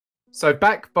So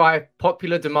back by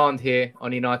popular demand here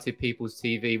on United People's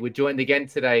TV, we're joined again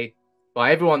today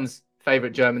by everyone's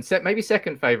favourite German, maybe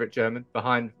second favourite German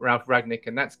behind Ralf Rangnick,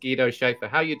 and that's Guido Schafer.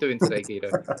 How are you doing today, Guido?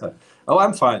 Oh,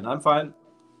 I'm fine. I'm fine.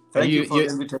 Are Thank you for the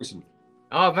invitation.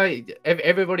 Oh, mate,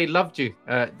 everybody loved you.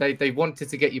 They wanted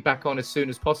to get you back on as soon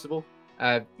as possible.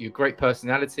 Your great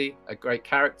personality, a great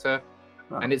character,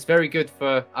 and it's very good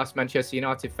for us Manchester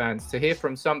United fans to hear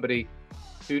from somebody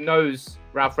who knows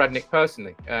Ralf Rangnick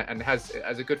personally and has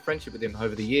a good friendship with him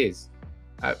over the years.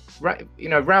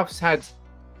 Ralph's had,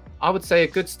 I would say, a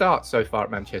good start so far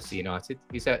at Manchester United.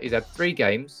 He's had 3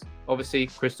 games. Obviously,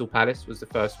 Crystal Palace was the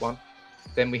first one.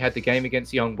 Then we had the game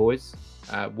against Young Boys,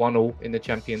 1-1 in the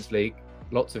Champions League.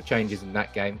 Lots of changes in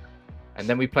that game. And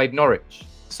then we played Norwich.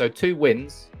 So 2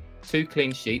 wins, 2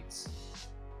 clean sheets,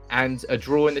 and a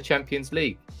draw in the Champions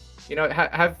League. You know,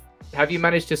 have you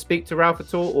managed to speak to Ralf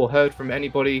at all, or heard from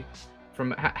anybody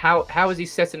from how is he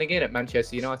settling in at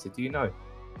Manchester United? Do you know?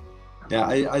 Yeah,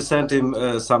 I sent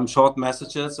him some short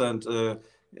messages and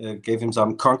gave him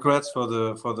some congrats for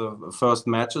the first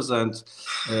matches, and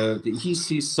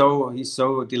he's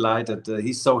so delighted.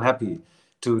 He's so happy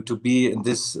to be in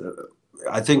this.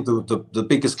 I think the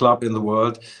biggest club in the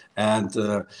world, and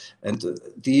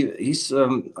he's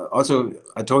also.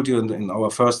 I told you in our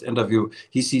first interview,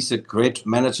 he's a great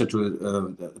manager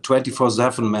to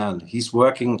 24/7 man. He's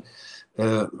working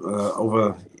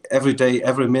over every day,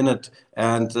 every minute,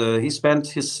 and he spent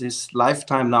his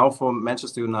lifetime now for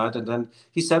Manchester United. And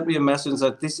he sent me a message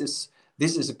that this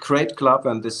is a great club,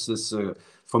 and this is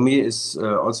for me is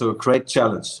also a great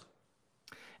challenge.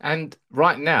 And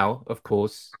right now, of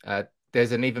course,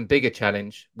 there's an even bigger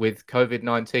challenge with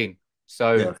COVID-19.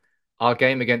 So yeah. Our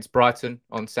game against Brighton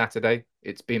on Saturday,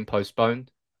 it's been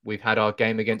postponed. We've had our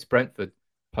game against Brentford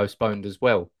postponed as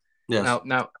well. Yes.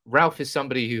 Now, Ralf is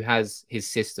somebody who has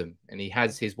his system and he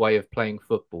has his way of playing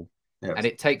football. Yes. And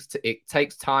it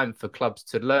takes time for clubs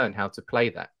to learn how to play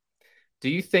that. Do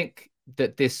you think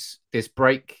that this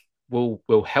break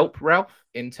will help Ralf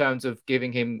in terms of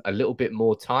giving him a little bit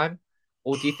more time?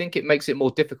 Or do you think it makes it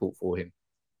more difficult for him?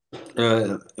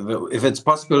 If it's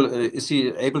possible, is he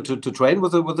able to train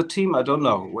with the team? I don't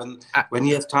know. When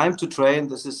he has time to train,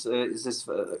 this is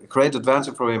a great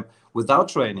advantage for him. Without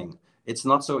training, it's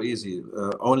not so easy.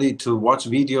 Only to watch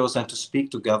videos and to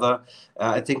speak together.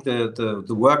 I think the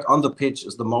work on the pitch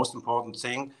is the most important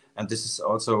thing, and this is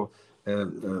also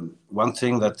one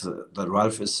thing that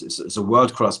Ralf is a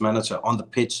world-class manager on the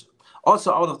pitch.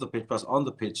 Also out of the pitch, but on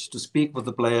the pitch, to speak with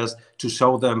the players, to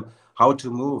show them how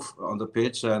to move on the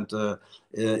pitch. And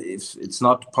if it's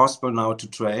not possible now to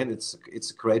train, it's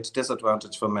a great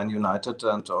disadvantage for Man United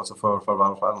and also for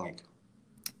Ralf Rangnick.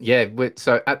 Yeah,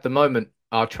 so at the moment,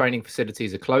 our training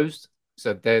facilities are closed,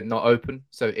 so they're not open.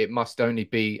 So it must only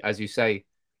be, as you say,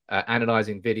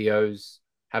 analysing videos,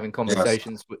 having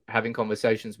conversations,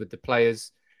 with the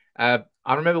players. I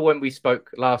remember when we spoke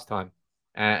last time,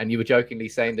 and you were jokingly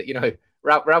saying that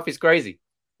Ralf is crazy.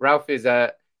 Ralf is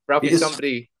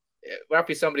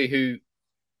somebody who,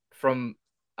 from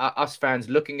us fans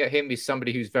looking at him, is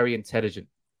somebody who's very intelligent,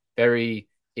 very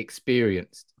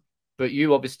experienced. But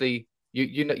you obviously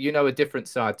you know a different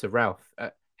side to Ralf.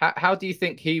 How do you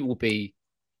think he will be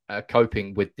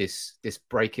coping with this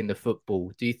break in the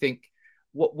football? Do you think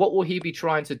what will he be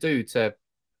trying to do to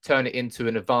turn it into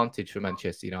an advantage for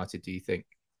Manchester United? Do you think?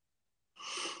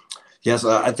 Yes,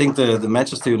 I think the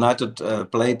Manchester United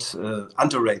played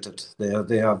underrated.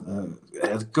 They are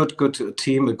a good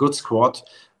team, a good squad,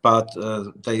 but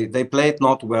they played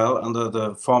not well under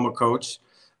the former coach.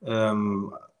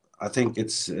 I think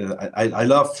it's I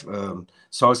love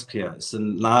Solskjaer. He's a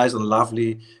nice and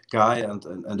lovely guy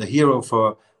and a hero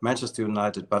for Manchester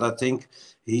United. But I think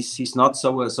he's not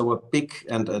so a big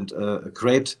and a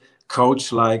great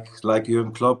coach like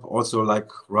Jürgen Klopp, also like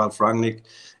Ralf Rangnick.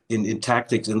 In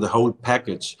tactics, in the whole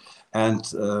package. And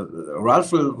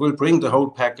Ralf will bring the whole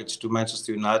package to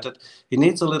Manchester United. He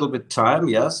needs a little bit time,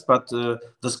 yes, but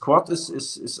the squad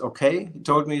is okay. He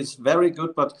told me it's very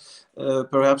good, but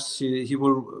perhaps he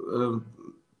will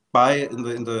buy in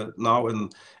the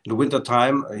winter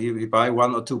time. He buy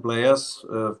 1 or 2 players,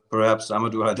 perhaps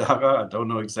Amadou Haidara. I don't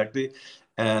know exactly,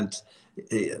 and.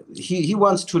 He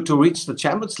wants to reach the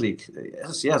Champions League.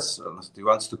 Yes. He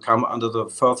wants to come under the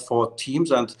first 4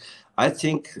 teams, and I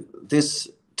think this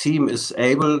team is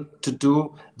able to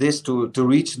do this, to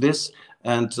reach this,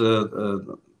 and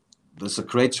it's a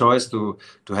great choice to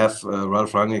have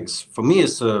Ralf Rangnick. For me,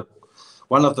 is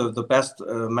one of the best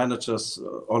managers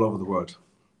all over the world.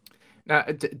 Now,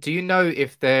 do you know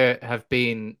if there have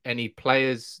been any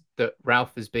players that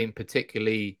Ralf has been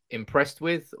particularly impressed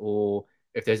with, or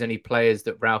if there's any players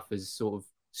that Ralf has sort of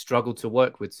struggled to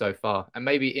work with so far, and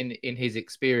maybe in his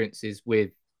experiences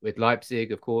with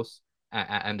Leipzig, of course,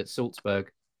 and at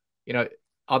Salzburg, you know,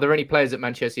 are there any players at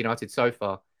Manchester United so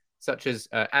far, such as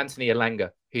Anthony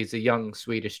Elanga? He's a young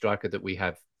Swedish striker that we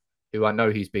have, who I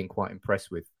know he's been quite impressed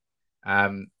with.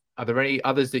 Are there any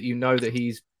others that you know that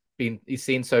he's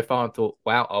seen so far and thought,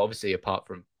 wow, obviously apart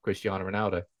from Cristiano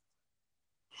Ronaldo?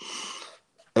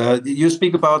 You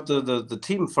speak about the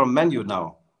team from Man U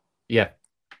now. Yeah.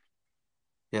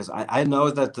 Yes, I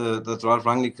know that that Ralf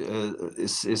Rangnick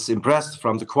is impressed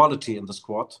from the quality in the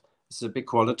squad. It's a big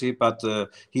quality, but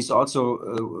he's also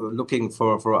looking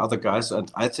for other guys.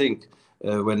 And I think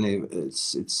when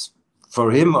it's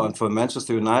for him and for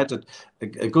Manchester United,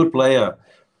 a good player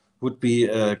would be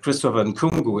Christopher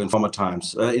Nkunku in former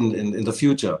times. In the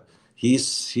future, he's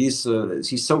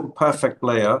so perfect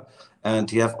player, and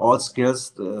he have all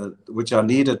skills which are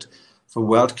needed for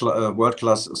world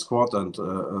class squad, and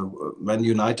Man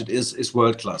United is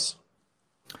world class.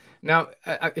 Now,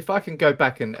 if I can go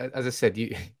back and, as I said,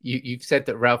 you've said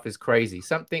that Ralf is crazy.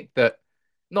 Something that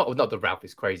not that Ralf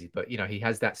is crazy, but you know he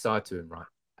has that side to him, right?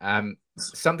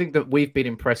 Something that we've been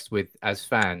impressed with as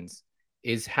fans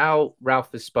is how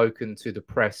Ralf has spoken to the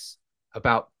press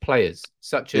about players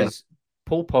such as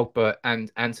Paul Pogba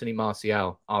and Anthony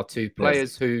Martial are two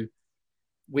players who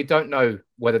we don't know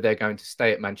whether they're going to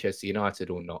stay at Manchester United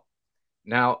or not.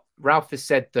 Now, Ralf has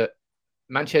said that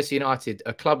Manchester United,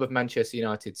 a club of Manchester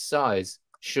United's size,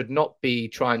 should not be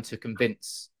trying to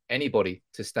convince anybody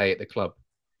to stay at the club.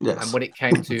 Yes. And when it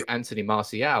came to Anthony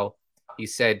Martial, he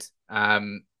said,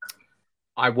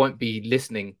 I won't be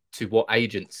listening to what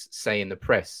agents say in the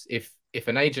press. If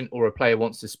an agent or a player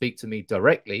wants to speak to me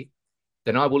directly,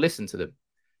 then I will listen to them.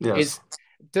 Yes.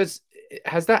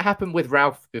 Has that happened with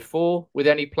Ralf before, with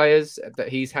any players, that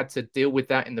he's had to deal with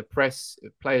that in the press,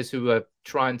 players who are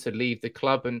trying to leave the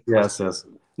club? And yes.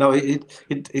 No,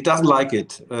 it doesn't like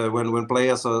it when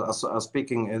players are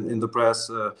speaking in the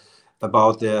press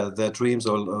about their dreams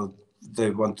or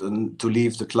they want to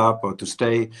leave the club or to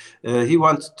stay. He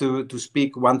wants to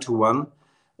speak one-to-one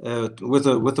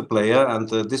with the player, and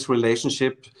this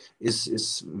relationship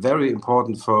is very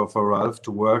important for Ralf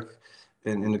to work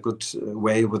in a good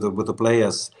way with the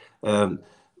players.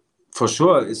 For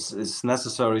sure, it's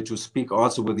necessary to speak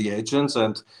also with the agents,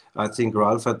 and I think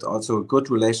Ralf had also a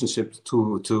good relationship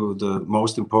to the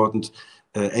most important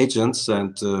agents.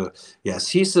 And yes,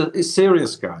 he's a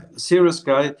serious guy.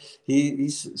 He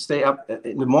stay up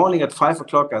in the morning at 5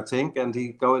 o'clock, I think, and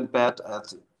he go in bed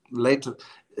at late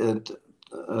at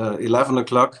 11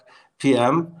 o'clock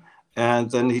p.m. and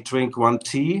then he drink one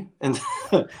tea and.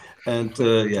 And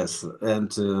yes,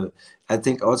 and I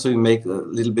think also he make a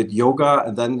little bit yoga,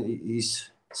 and then he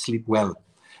sleep well.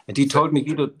 And he told me,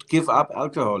 Guido, give up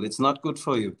alcohol. It's not good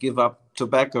for you. Give up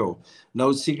tobacco.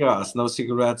 No cigars, no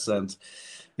cigarettes, and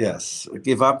yes,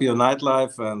 give up your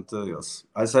nightlife. And yes,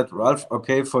 I said, Ralf,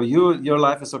 okay, for you, your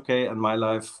life is okay, and my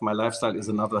lifestyle is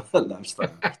another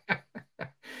lifestyle.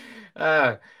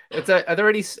 Are there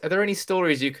any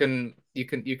stories you can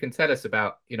tell us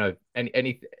about, you know,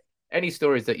 any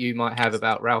stories that you might have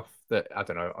about Ralf that, I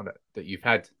don't know, that you've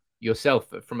had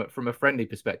yourself from a friendly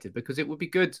perspective? Because it would be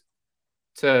good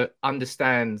to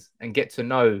understand and get to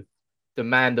know the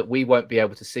man that we won't be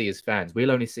able to see as fans.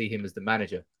 We'll only see him as the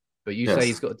manager, but you say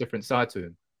he's got a different side to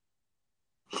him.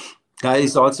 Yeah,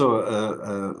 he's also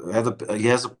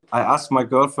I asked my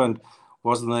girlfriend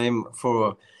what's the name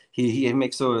for. He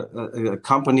makes a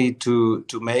company to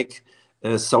make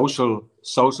social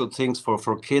things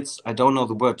for kids. I don't know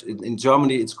the word. In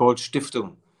Germany, it's called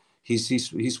Stiftung.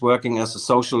 He's working as a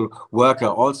social worker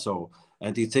also,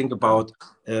 and he think about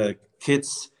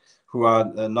kids who are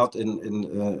not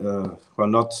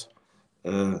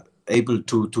able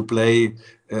to play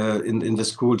in the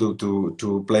school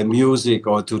to play music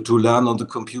or to learn on the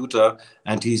computer,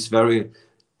 and he's very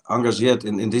engaged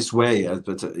in this way.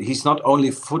 But he's not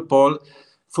only football.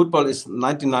 Football is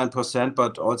 99%,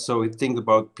 but also we think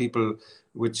about people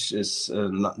which is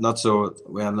not so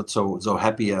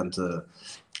happy, and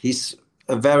he's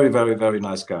a very, very, very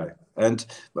nice guy. And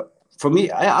for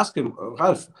me, I asked him,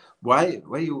 Ralf, why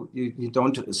you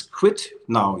don't quit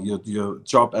now your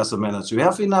job as a manager? You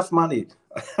have enough money.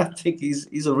 I think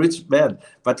he's a rich man,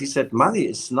 but he said money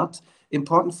is not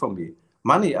important for me.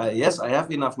 Money, yes, I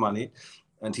have enough money.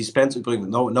 And he spent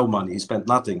no money. He spent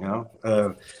nothing.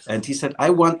 And he said,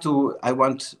 I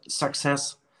want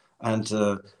success. And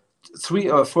 3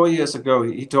 or 4 years ago,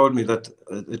 he told me that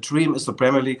a dream is the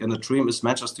Premier League and a dream is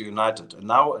Manchester United. And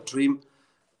now a dream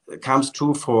comes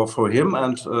true for him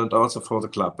and also for the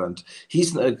club. And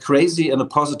he's crazy in a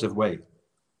positive way.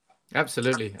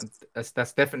 Absolutely. And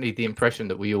that's definitely the impression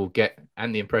that we all get,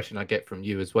 and the impression I get from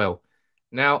you as well.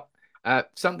 Now,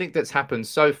 something that's happened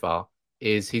so far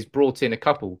is he's brought in a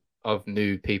couple of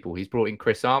new people. He's brought in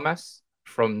Chris Armas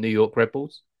from New York Red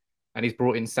Bulls, and he's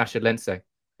brought in Sasha Lense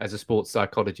as a sports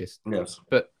psychologist. Yes.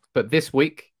 But this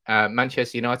week,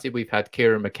 Manchester United, we've had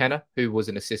Kieran McKenna, who was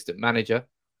an assistant manager,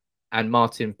 and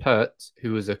Martin Pert,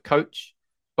 who was a coach.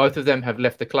 Both of them have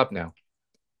left the club now.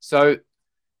 So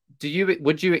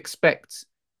would you expect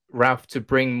Ralf to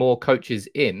bring more coaches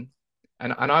in?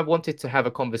 And I wanted to have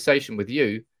a conversation with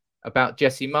you about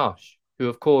Jesse Marsch, who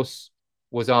of course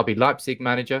was RB Leipzig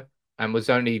manager and was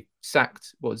only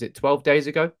sacked, what was it, 12 days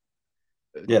ago?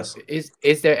 Yes.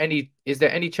 Is there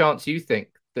any chance you think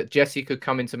that Jesse could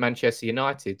come into Manchester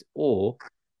United, or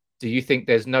do you think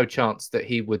there's no chance that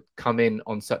he would come in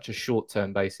on such a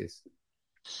short-term basis?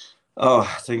 Oh,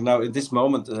 I think now in this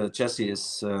moment, Jesse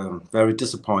is very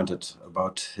disappointed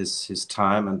about his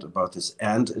time and about his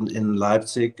end in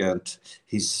Leipzig, and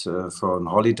he's for a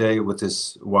holiday with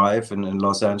his wife in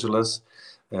Los Angeles.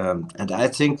 And I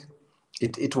think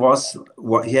it was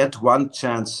he had one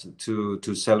chance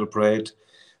to celebrate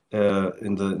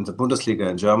in the Bundesliga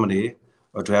in Germany,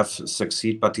 or to have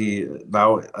succeed, but he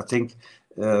now I think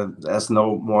there's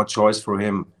no more choice for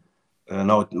him.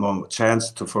 No more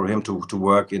chance for him to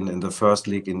work in the first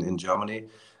league in Germany.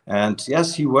 And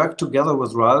yes, he worked together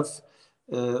with Ralf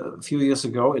a few years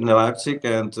ago in Leipzig,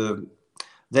 and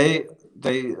they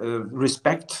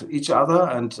respect each other.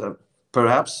 And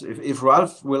perhaps if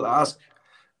Ralf will ask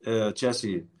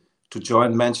Jesse to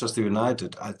join Manchester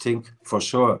United, I think for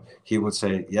sure he would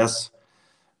say yes.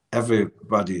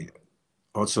 Everybody,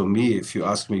 also me, if you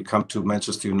ask me, come to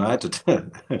Manchester United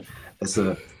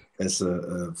as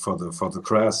for the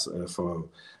grass for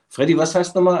Freddy. Was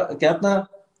heißt nochmal Gärtner?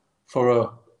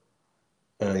 For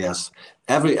yes,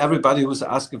 everybody who's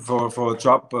asking for a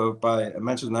job by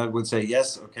Manchester United will say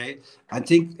yes. Okay, I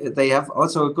think they have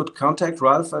also a good contact,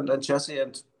 Ralf and Jesse,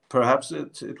 and perhaps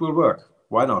it will work.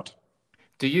 Why not?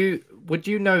 Would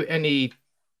you know any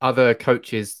other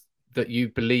coaches that you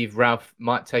believe Ralf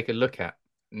might take a look at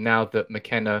now that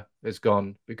McKenna has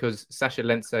gone? Because Sasha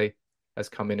Lense has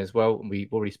come in as well, and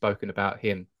we've already spoken about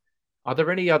him. Are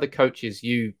there any other coaches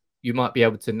you might be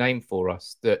able to name for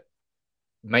us that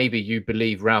maybe you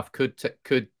believe Ralf could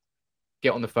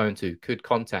get on the phone to, could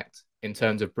contact in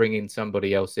terms of bringing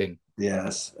somebody else in?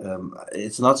 Yes,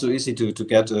 it's not so easy to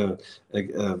get a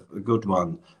good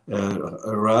one.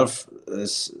 Ralf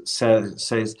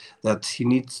says that he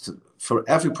needs for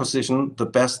every position the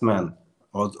best man,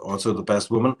 also the best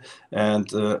woman,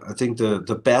 and I think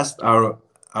the best are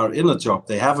in a job.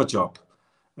 They have a job,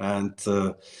 and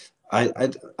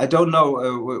I don't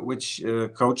know which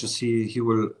coaches he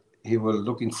will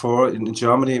looking for in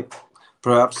Germany,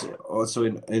 perhaps also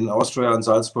in Austria and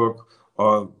Salzburg,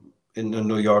 or in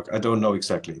New York. I don't know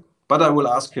exactly, but I will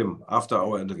ask him after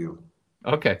our interview.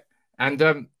 Okay, and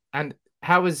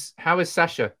how has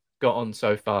Sasha got on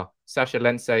so far? Sasha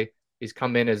Lense, he's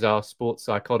come in as our sports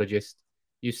psychologist.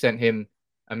 You sent him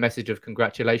a message of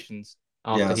congratulations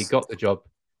after he got the job.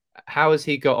 How has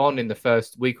he got on in the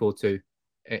first week or two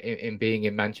in being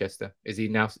in Manchester? Is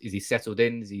he settled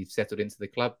in? Is he settled into the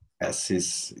club? Yes,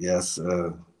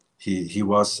 he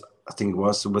was, I think,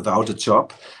 was without a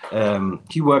job.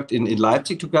 He worked in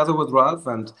Leipzig together with Ralf,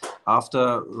 and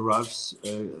after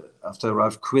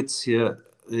Ralf quits here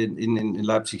in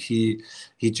Leipzig,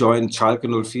 he joined Schalke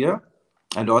 04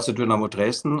 and also Dynamo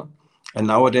Dresden. And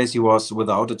nowadays he was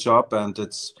without a job, and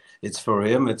it's for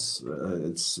him. It's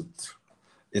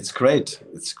great.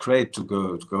 It's great to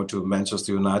go to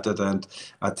Manchester United, and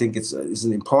I think it's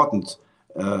an important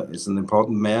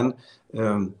man.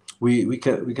 We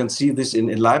can see this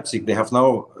in Leipzig. They have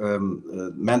no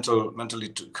mentally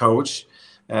coach,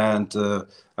 and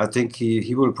I think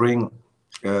he will bring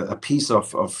a piece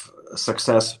of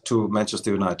success to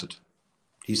Manchester United.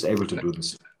 He's able to do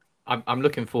this. I'm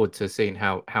looking forward to seeing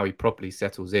how he properly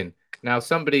settles in. Now,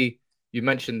 somebody you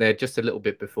mentioned there just a little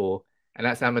bit before, and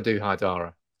that's Amadou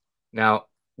Haidara. Now,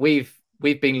 we've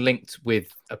been linked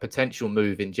with a potential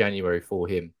move in January for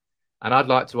him. And I'd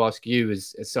like to ask you,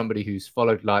 as somebody who's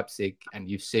followed Leipzig and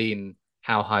you've seen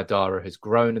how Haidara has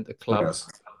grown at the club,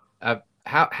 Yes.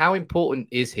 How important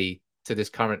is he to this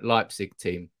current Leipzig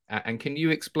team? And can you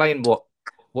explain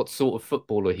what sort of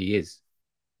footballer he is?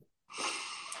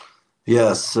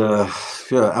 Yes,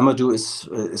 Amadou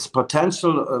is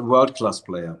potential world-class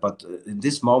player, but in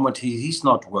this moment he's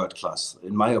not world-class,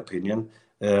 in my opinion.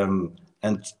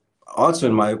 And also,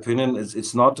 in my opinion,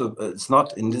 it's not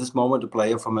in this moment a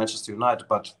player for Manchester United.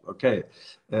 But okay,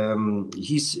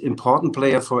 he's important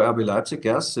player for RB Leipzig.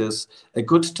 Yes, is a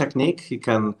good technique. He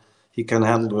can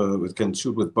handle. Can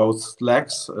shoot with both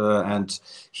legs, and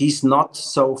he's not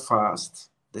so fast.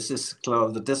 This is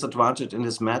the disadvantage in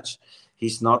his match.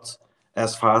 He's not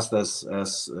as fast as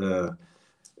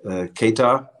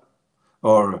Keita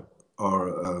or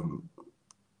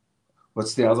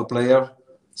what's the other player?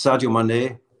 Sadio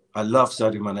Mane. I love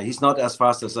Sadio Mane. He's not as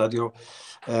fast as Sadio.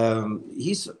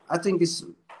 I think he's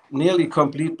nearly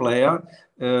complete player.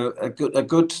 A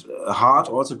good heart,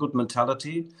 also good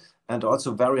mentality, and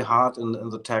also very hard in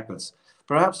the tackles.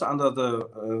 Perhaps under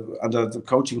the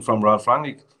coaching from Ralf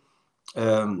Rangnick,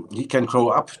 he can grow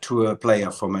up to a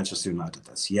player for Manchester United.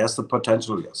 He has the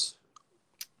potential, yes.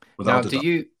 Now, do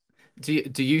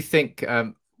you think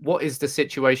what is the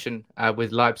situation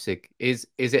with Leipzig? Is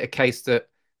it a case that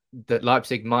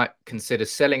Leipzig might consider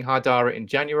selling Haidara in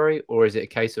January, or is it a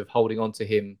case of holding on to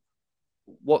him?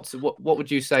 What would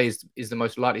you say is the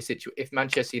most likely situation if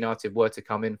Manchester United were to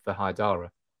come in for Haidara?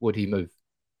 Would he move?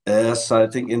 Yes, I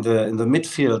think in the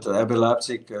midfield, RB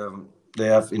Leipzig, they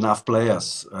have enough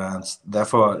players, and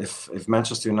therefore, if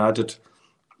Manchester United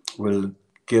will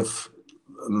give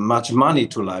much money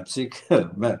to Leipzig,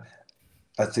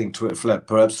 I think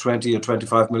perhaps 20 or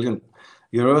 25 million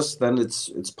euros, then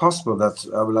it's possible that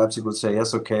RB Leipzig will say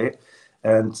yes, okay.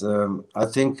 And I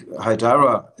think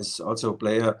Haidara is also a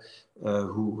player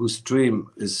whose dream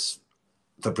is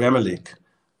the Premier League,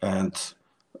 and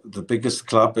the biggest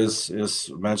club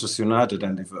is Manchester United.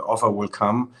 And if an offer will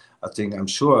come, I'm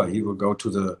sure he will go to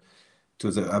the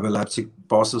RB Leipzig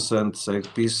bosses and say,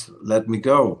 please let me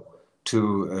go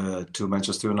to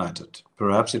Manchester United.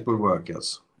 Perhaps it will work.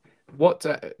 Yes. What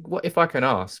if I can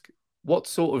ask? What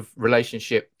sort of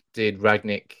relationship did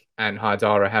Rangnick and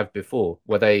Haidara have before?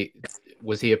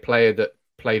 Was he a player that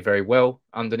played very well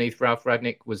underneath Ralf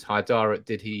Rangnick? Was Haidara,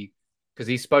 because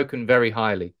he's spoken very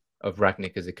highly of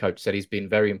Rangnick as a coach, said he's been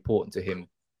very important to him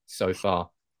so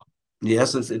far.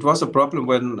 Yes, it was a problem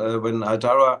when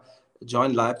Haidara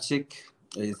joined Leipzig.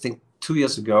 I think 2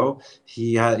 years ago,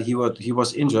 he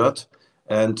was injured,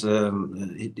 and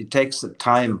it takes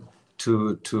time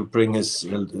to bring his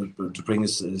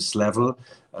level.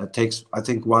 It takes, I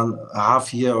think,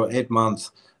 1.5 years or 8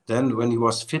 months. Then when he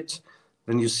was fit,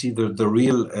 then you see the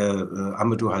real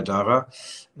Amadou Haidara.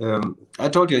 I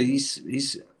told you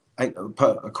he's a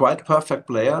quite perfect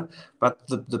player, but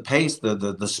the pace,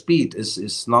 the speed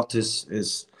is not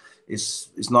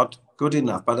good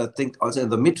enough. But I think also in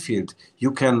the midfield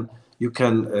you can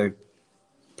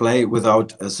play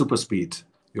without super speed.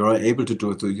 You are able to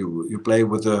do it. You play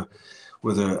with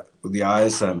the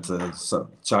eyes, and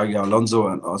Xabi Alonso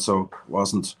and also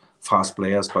wasn't fast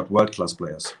players but world-class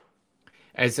players.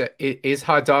 Is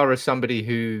Haidara somebody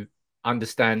who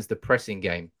understands the pressing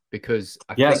game? Because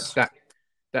I think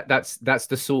that's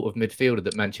the sort of midfielder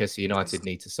that Manchester United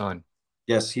need to sign.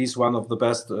 Yes, he's one of the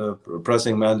best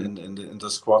pressing men in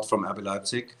the squad from RB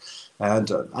Leipzig,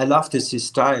 and I love his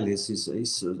style.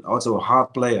 He's also a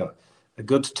hard player, a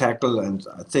good tackle, and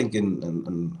I think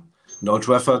in Old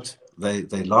Trafford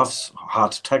they love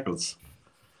hard tackles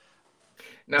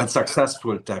and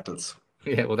successful tackles.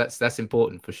 Yeah, well, that's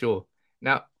important for sure.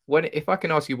 Now, if I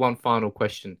can ask you one final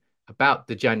question about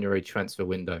the January transfer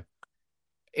window,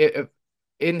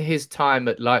 in his time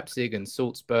at Leipzig and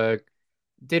Salzburg,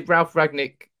 did Ralf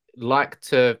Rangnick like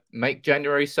to make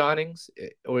January signings,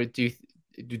 or do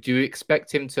you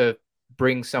expect him to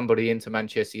bring somebody into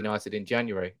Manchester United in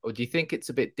January, or do you think it's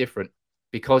a bit different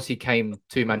because he came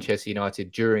to Manchester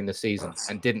United during the season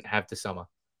and didn't have the summer?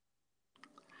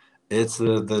 It's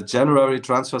the January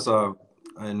transfers are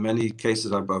in many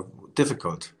cases are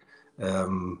difficult.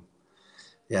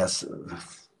 Yes,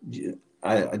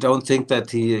 I don't think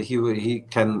that he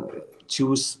can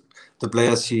choose the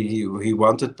players he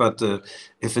wanted, but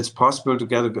if it's possible to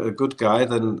get a good guy,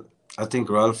 then I think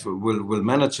Ralf will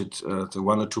manage it. The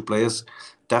 1 or 2 players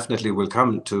definitely will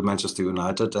come to Manchester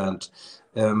United, and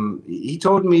he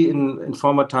told me in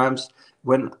former times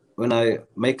when I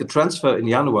make a transfer in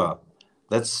January,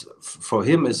 that's for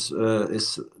him is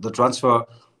the transfer.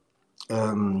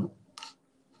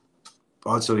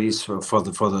 Also, he's for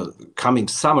the coming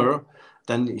summer.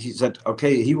 Then he said,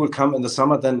 okay, he will come in the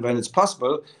summer. Then when it's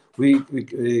possible, we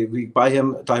buy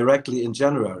him directly in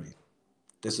January.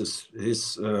 This is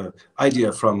his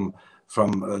idea from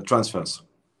transfers.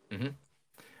 Mm-hmm.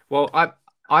 Well,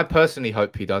 I personally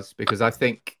hope he does, because I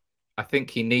think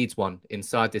he needs one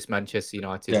inside this Manchester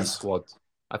United squad.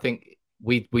 I think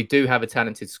we do have a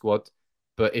talented squad,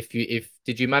 but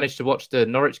did you manage to watch the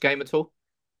Norwich game at all?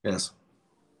 Yes.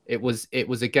 it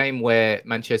was a game where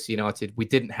Manchester United, we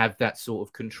didn't have that sort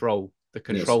of control, the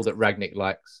control that Rangnick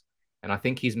likes. And I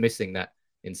think he's missing that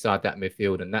inside that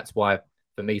midfield. And that's why,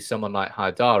 for me, someone like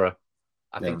Haidara,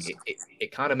 I think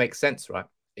it kind of makes sense, right?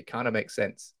 It kind of makes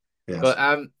sense. Yes. But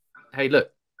hey,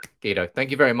 look, Guido,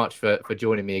 thank you very much for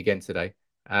joining me again today.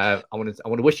 I want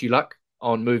to wish you luck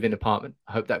on moving apartment.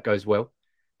 I hope that goes well.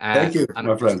 Thank you,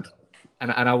 my friend.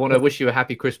 And I want to wish you a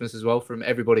happy Christmas as well from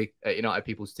everybody at United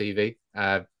People's TV.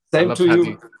 Same to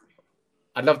you.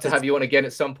 I'd love to have you on again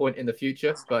at some point in the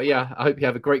future. But yeah, I hope you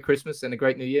have a great Christmas and a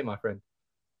great New Year, my friend.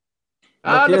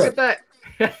 Look at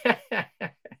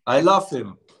that. I love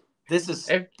him.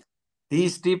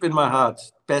 He's deep in my heart.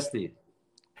 Bestie.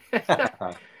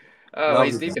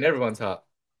 He's deep in everyone's heart.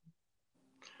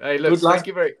 Hey, look, thank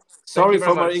you very Sorry much,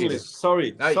 for my English.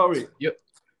 Sorry.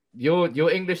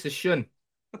 Your English is shun.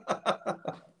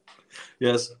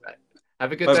 Yes.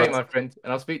 Have a good day, my friend,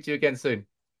 and I'll speak to you again soon.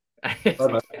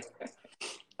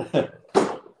 Bye-bye.